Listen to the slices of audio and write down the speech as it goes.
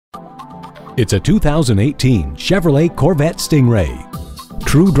It's a 2018 Chevrolet Corvette Stingray.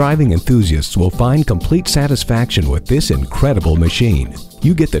 True driving enthusiasts will find complete satisfaction with this incredible machine.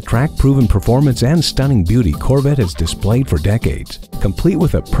 You get the track-proven performance and stunning beauty Corvette has displayed for decades, complete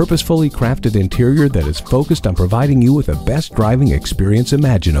with a purposefully crafted interior that is focused on providing you with the best driving experience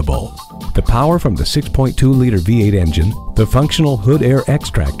imaginable. The power from the 6.2-liter V8 engine, the functional hood air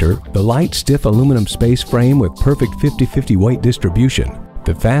extractor, the light, stiff aluminum space frame with perfect 50-50 weight distribution,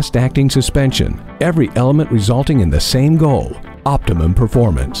 the fast-acting suspension, every element resulting in the same goal: optimum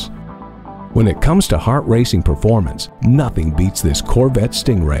performance. When it comes to heart racing performance, nothing beats this Corvette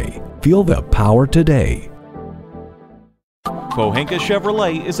Stingray. Feel the power today. Pohanka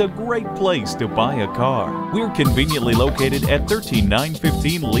Chevrolet is a great place to buy a car. We're conveniently located at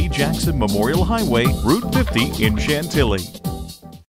 13915 Lee Jackson Memorial Highway, Route 50 in Chantilly.